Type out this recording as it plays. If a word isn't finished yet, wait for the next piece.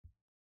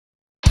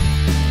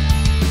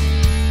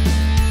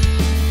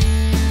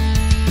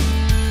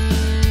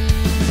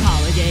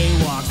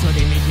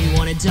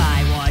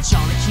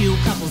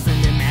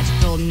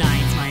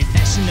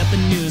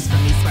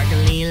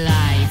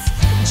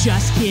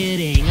Just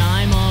kidding,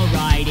 I'm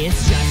alright.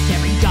 It's just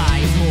every guy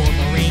is more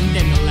boring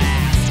than the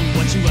last.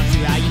 What you up to,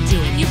 how you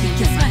doing? You can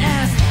kiss my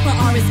ass. My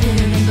aura is in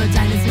a rainbow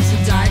diamonds into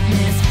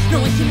darkness.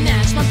 No one can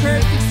match my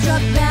perfect struck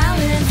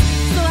balance.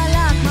 So I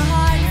locked my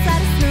heart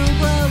inside a snow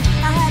globe.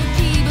 I had a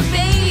key, but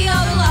baby,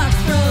 all the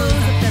locks froze.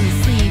 I fell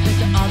asleep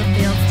after all the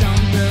failed stone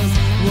throws.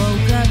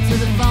 Woke up to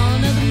the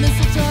falling of the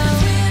mistletoe.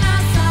 When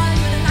I saw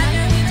you in a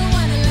nightmare with a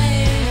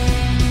wonderland,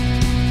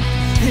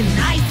 and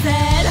I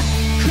said,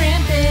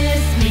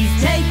 Krampus, please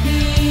take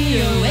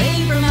me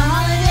away from my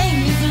holiday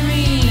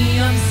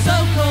misery. I'm so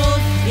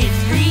cold, it's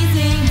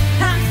freezing.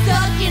 I'm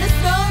stuck in a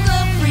snow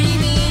globe, free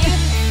me.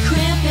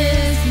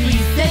 Krampus,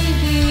 please save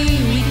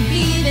me. We can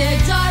be their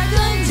dark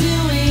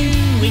undoing.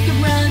 We can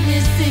run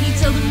this city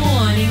till the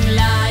morning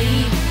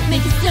light.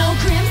 Make it snow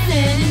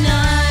crimson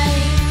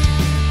tonight.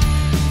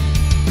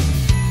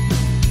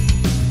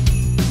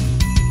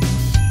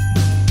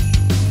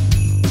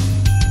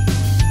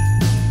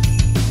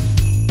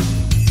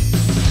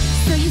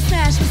 So you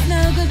smashed my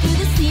snow globe through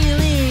the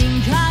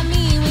ceiling. Caught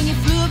me when you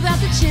flew about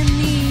the chimney.